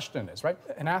harder the question is, right?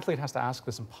 An athlete has to ask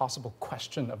this impossible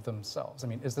question of themselves. I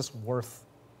mean, is this worth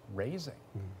raising?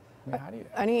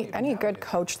 I mean, any good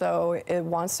coach, though, it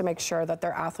wants to make sure that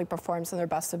their athlete performs to their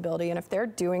best ability. And if they're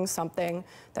doing something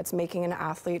that's making an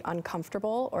athlete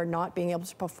uncomfortable or not being able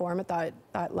to perform at that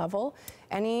level,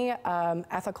 any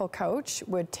ethical coach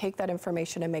would take that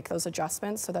information and make those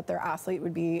adjustments so that their athlete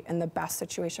would be in the best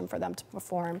situation for them to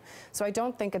perform. So I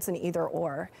don't think it's an either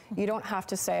or. You don't have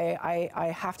to say, I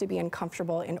have to be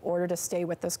uncomfortable in order to stay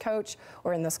with this coach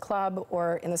or in this club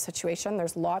or in this situation.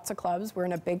 There's lots of clubs. We're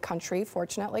in a big country,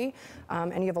 fortunately,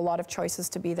 and you have a lot of choices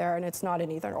to be there, and it's not an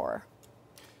either or.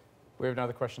 We have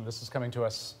another question. This is coming to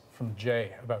us from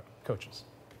Jay about coaches.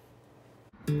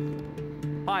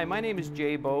 Hi, my name is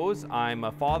Jay Bose. I'm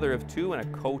a father of two and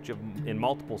a coach in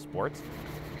multiple sports.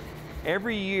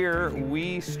 Every year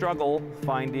we struggle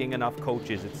finding enough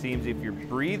coaches. It seems if you're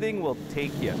breathing, we'll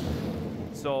take you.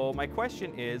 So my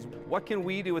question is, what can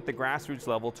we do at the grassroots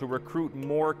level to recruit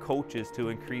more coaches to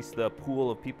increase the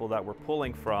pool of people that we're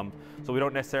pulling from, so we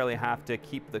don't necessarily have to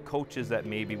keep the coaches that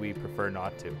maybe we prefer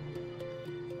not to?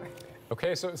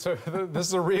 Okay, so this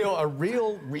is a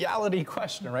real reality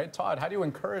question, right? Todd, how do you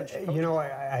encourage coaches? You know,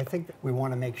 I think that we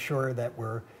want to make sure that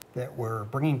we're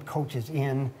bringing coaches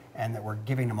in and that we're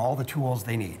giving them all the tools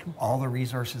they need, all the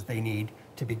resources they need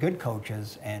to be good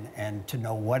coaches and to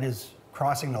know what is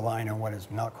crossing the line and what is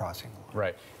not crossing the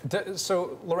line. Right.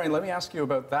 So, Lorraine, let me ask you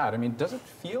about that. I mean, does it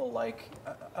feel like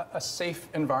a safe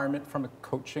environment from a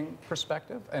coaching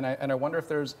perspective? And I wonder if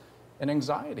there's an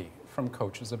anxiety from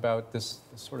coaches about this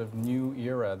sort of new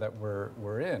era that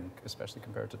we're in, especially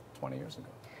compared to 20 years ago.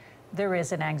 There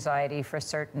is an anxiety for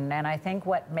certain, and I think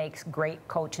what makes great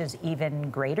coaches even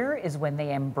greater is when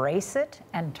they embrace it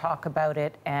and talk about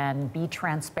it and be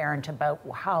transparent about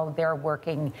how they're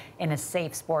working in a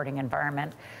safe sporting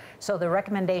environment. So the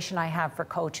recommendation I have for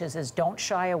coaches is don't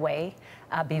shy away,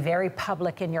 be very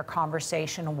public in your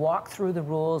conversation, walk through the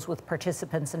rules with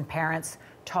participants and parents,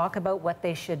 talk about what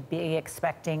they should be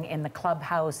expecting in the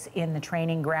clubhouse, in the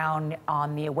training ground,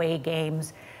 on the away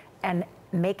games, and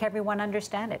make everyone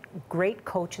understand it. Great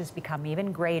coaches become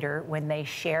even greater when they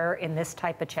share in this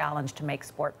type of challenge to make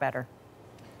sport better.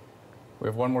 We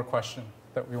have one more question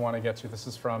that we want to get to. This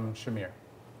is from Shamir.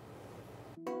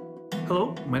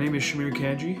 Hello, my name is Shamir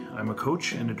Kanji. I'm a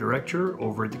coach and a director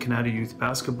over at the Canada Youth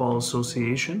Basketball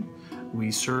Association.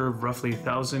 We serve roughly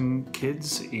 1,000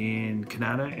 kids in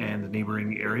Canada and the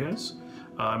neighboring areas.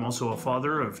 I'm also a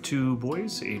father of two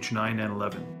boys, age 9 and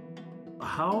 11.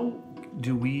 How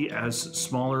do we, as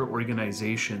smaller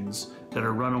organizations that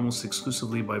are run almost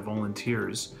exclusively by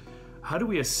volunteers, how do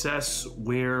we assess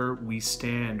where we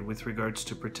stand with regards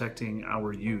to protecting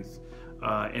our youth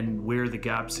and where the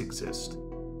gaps exist?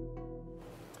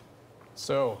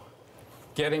 So,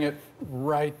 getting it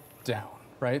right down,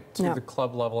 right, to the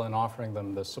club level and offering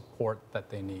them the support that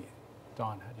they need.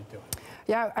 Dawn, how do you do it?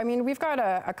 Yeah, I mean, we've got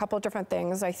a couple of different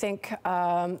things. I think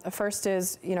first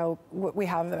is, you know, what we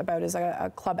have about is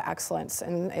a club excellence,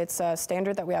 and it's a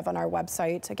standard that we have on our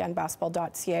website, again,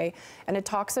 basketball.ca, and it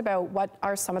talks about what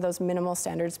are some of those minimal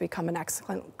standards to become an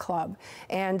excellent club.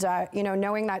 And, you know,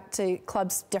 knowing that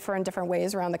clubs differ in different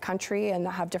ways around the country and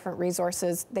have different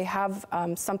resources, they have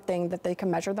something that they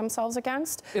can measure themselves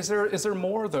against. Is there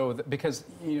more, though, because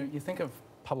you think of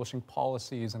publishing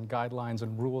policies and guidelines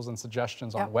and rules and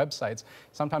suggestions on websites,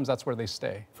 sometimes that's where they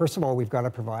stay. First of all, we've got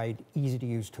to provide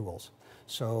easy-to-use tools.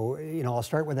 So, you know, I'll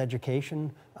start with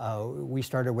education. We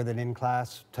started with an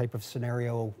in-class type of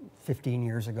scenario 15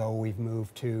 years ago. We've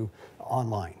moved to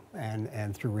online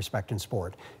and through Respect in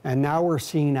Sport. And now we're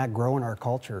seeing that grow in our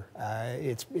culture.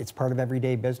 It's part of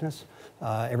everyday business.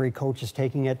 Every coach is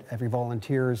taking it. Every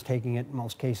volunteer is taking it in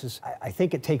most cases. I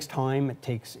think it takes time. It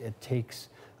takes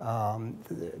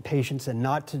patience, and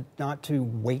not to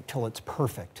wait till it's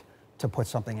perfect to put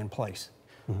something in place.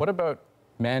 What about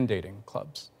mandating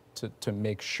clubs to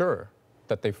make sure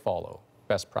that they follow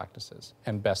best practices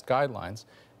and best guidelines,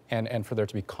 and for there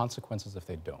to be consequences if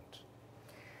they don't?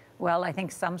 Well, I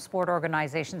think some sport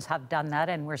organizations have done that,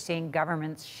 and we're seeing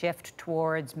governments shift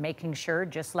towards making sure,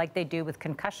 just like they do with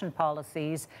concussion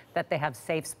policies, that they have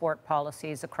safe sport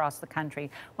policies across the country.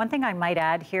 One thing I might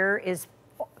add here is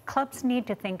clubs need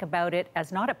to think about it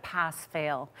as not a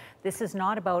pass-fail. This is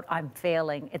not about I'm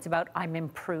failing, it's about I'm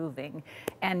improving.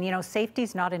 And you know, safety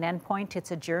is not an endpoint,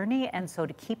 it's a journey, and so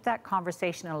to keep that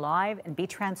conversation alive and be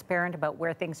transparent about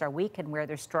where things are weak and where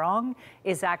they're strong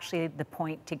is actually the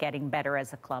point to getting better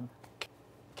as a club.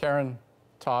 Karen,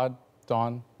 Todd,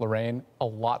 Dawn, Lorraine, a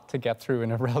lot to get through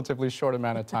in a relatively short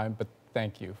amount of time, but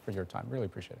thank you for your time. Really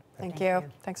appreciate it. Thank you.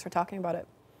 Thanks for talking about it.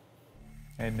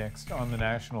 And next on the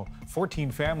National,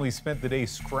 14 families spent the day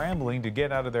scrambling to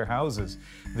get out of their houses.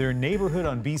 Their neighborhood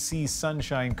on BC's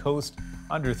Sunshine Coast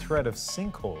under threat of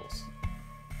sinkholes.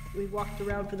 We walked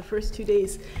around for the first 2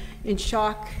 days in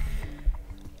shock,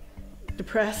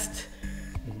 depressed,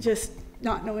 just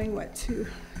not knowing what to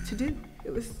do.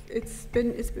 It's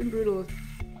been brutal.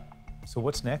 So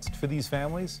what's next for these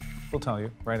families? We'll tell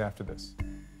you right after this.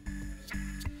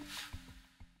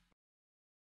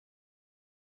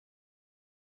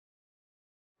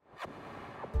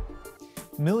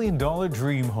 $1 million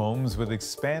dream homes with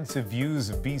expansive views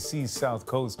of BC's south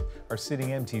coast are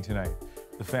sitting empty tonight.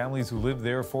 The families who live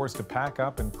there are forced to pack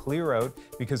up and clear out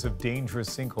because of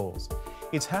dangerous sinkholes.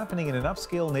 It's happening in an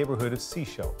upscale neighborhood of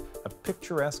Seashell, a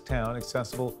picturesque town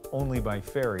accessible only by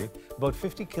ferry, about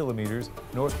 50 kilometers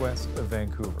northwest of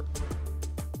Vancouver.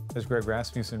 As Greg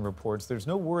Rasmussen reports, there's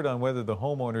no word on whether the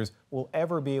homeowners will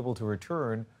ever be able to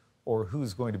return or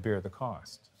who's going to bear the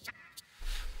cost.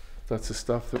 That's the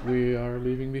stuff that we are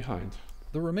leaving behind.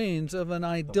 The remains of an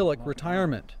idyllic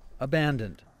retirement,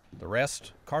 abandoned. The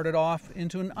rest carted off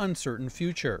into an uncertain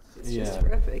future. It's just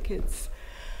horrific.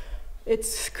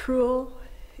 It's cruel.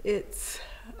 It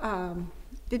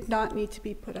did not need to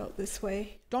be put out this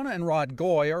way. Donna and Rod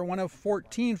Goy are one of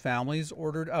 14 families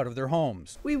ordered out of their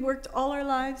homes. We worked all our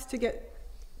lives to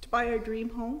buy our dream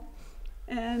home,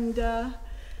 and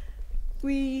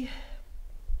we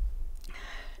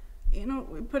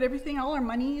put everything, all our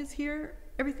money is here.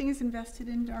 Everything is invested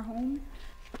in our home.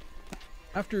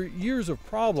 After years of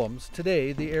problems,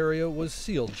 today the area was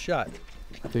sealed shut.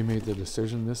 They made the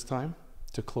decision this time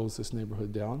to close this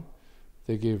neighborhood down.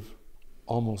 They gave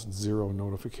almost zero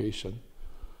notification,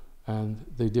 and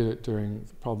they did it during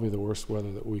probably the worst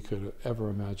weather that we could ever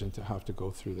imagine to have to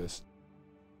go through this.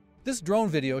 This drone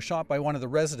video shot by one of the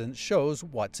residents shows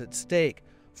what's at stake.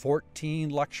 14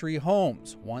 luxury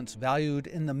homes, once valued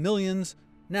in the millions,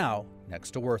 now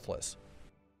next to worthless.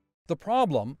 The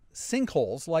problem,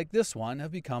 sinkholes like this one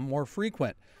have become more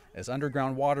frequent as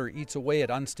underground water eats away at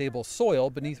unstable soil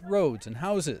beneath roads and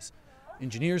houses.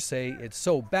 Engineers say it's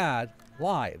so bad,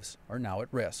 lives are now at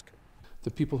risk.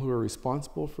 The people who are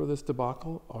responsible for this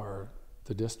debacle are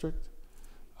the district,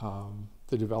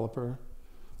 the developer,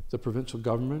 the provincial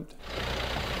government.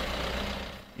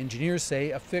 Engineers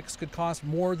say a fix could cost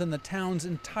more than the town's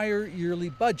entire yearly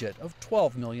budget of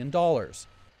 $12 million.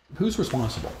 Who's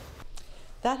responsible?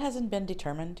 That hasn't been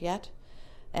determined yet.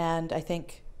 And I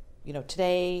think,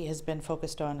 today has been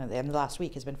focused on, and last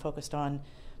week has been focused on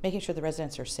making sure the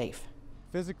residents are safe.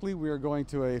 Physically, we are going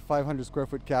to a 500 square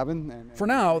foot cabin. For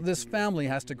now, this family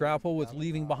has to grapple with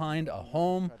leaving behind a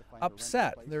home,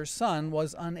 upset their son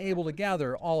was unable to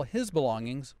gather all his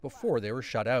belongings before they were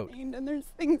shut out. And there's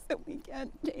things that we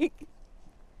can't take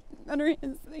that are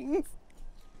his things.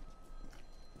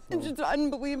 It's just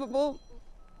unbelievable.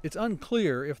 It's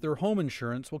unclear if their home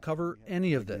insurance will cover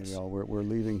any of this. We're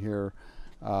leaving here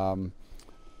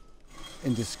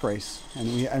in disgrace,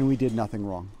 and we did nothing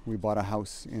wrong. We bought a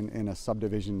house in a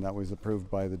subdivision that was approved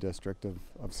by the district of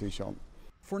Seashell.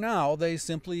 For now, they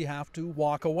simply have to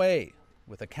walk away,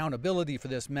 with accountability for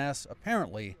this mess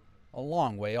apparently a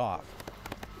long way off.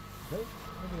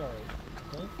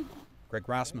 Greg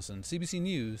Rasmussen, CBC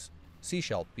News,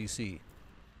 Seashell, BC.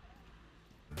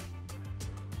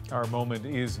 Our moment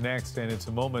is next, and it's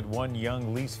a moment one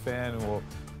young Leafs fan will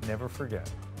never forget.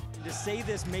 To say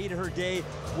this made her day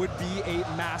would be a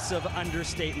massive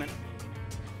understatement.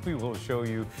 We will show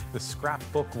you the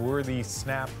scrapbook-worthy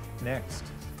snap next.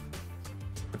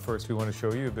 But first, we want to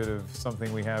show you a bit of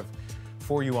something we have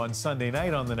for you on Sunday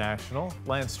night on The National.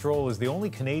 Lance Stroll is the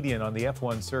only Canadian on the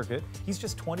F1 circuit. He's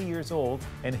just 20 years old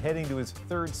and heading to his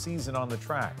third season on the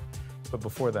track. But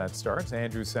before that starts,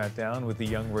 Andrew sat down with the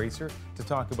young racer to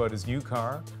talk about his new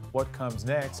car, what comes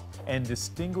next, and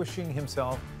distinguishing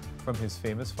himself from his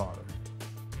famous father.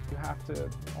 You have to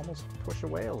almost push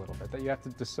away a little bit, that you have to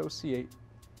dissociate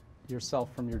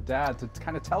yourself from your dad to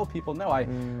kind of tell people, no, I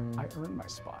earned my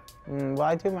spot. Well,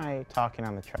 I do my talking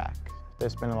on the track.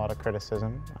 There's been a lot of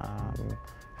criticism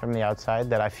from the outside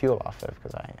that I fuel off of,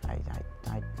 because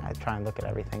I try and look at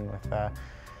everything with,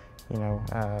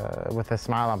 with a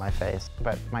smile on my face.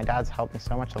 But my dad's helped me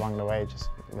so much along the way, just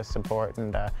with support,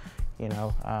 and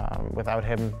without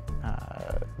him,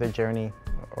 the journey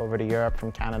over to Europe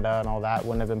from Canada and all that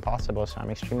wouldn't have been possible. So I'm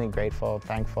extremely grateful,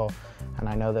 thankful, and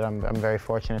I know that I'm very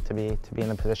fortunate to be in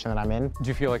the position that I'm in. Do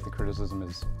you feel like the criticism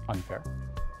is unfair?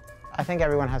 I think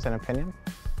everyone has an opinion,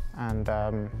 and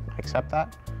I accept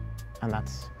that, and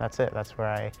that's it. That's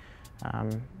where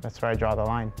I draw the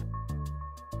line.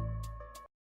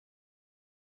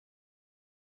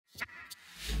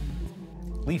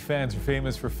 Leaf fans are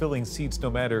famous for filling seats no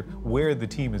matter where the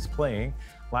team is playing.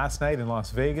 Last night in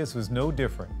Las Vegas was no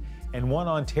different. And one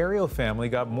Ontario family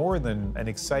got more than an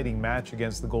exciting match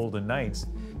against the Golden Knights.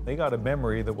 They got a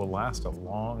memory that will last a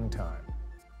long time.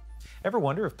 Ever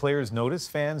wonder if players notice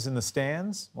fans in the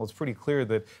stands? Well, it's pretty clear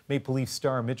that Maple Leaf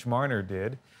star Mitch Marner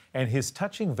did. And his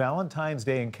touching Valentine's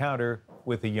Day encounter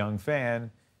with a young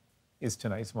fan is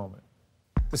tonight's moment.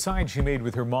 The sign she made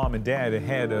with her mom and dad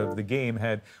ahead of the game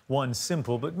had one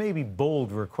simple but maybe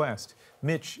bold request: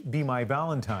 Mitch, be my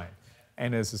Valentine.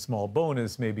 And as a small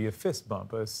bonus, maybe a fist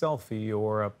bump, a selfie,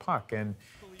 or a puck. And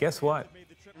guess what?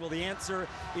 Well, the answer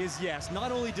is yes.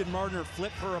 Not only did Marner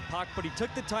flip her a puck, but he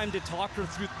took the time to talk her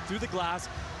through the glass,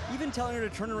 even telling her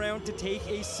to turn around to take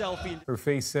a selfie. Her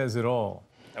face says it all.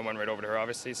 I went right over to her,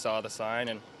 obviously, saw the sign,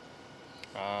 and,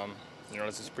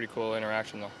 this is a pretty cool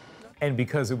interaction, though. And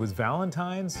because it was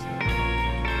Valentine's,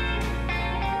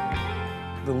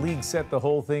 the league set the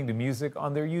whole thing to music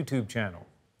on their YouTube channel.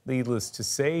 Needless to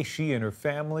say, she and her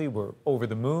family were over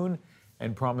the moon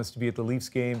and promised to be at the Leafs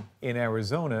game in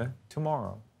Arizona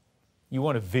tomorrow. You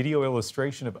want a video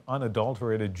illustration of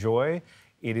unadulterated joy?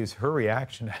 It is her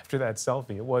reaction after that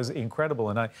selfie. It was incredible.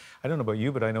 And I don't know about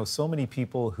you, but I know so many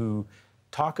people who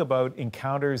talk about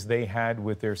encounters they had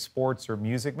with their sports or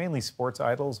music, mainly sports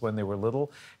idols when they were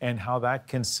little, and how that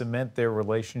can cement their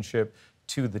relationship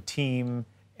to the team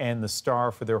and the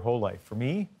star for their whole life. For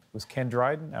me, it was Ken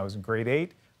Dryden. I was in grade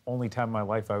 8. Only time in my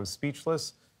life I was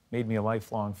speechless. Made me a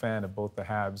lifelong fan of both the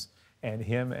Habs and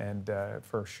him, and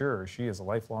for sure, she is a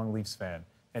lifelong Leafs fan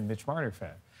and Mitch Marner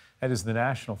fan. That is The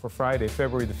National for Friday,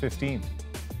 February the 15th.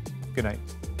 Good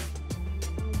night.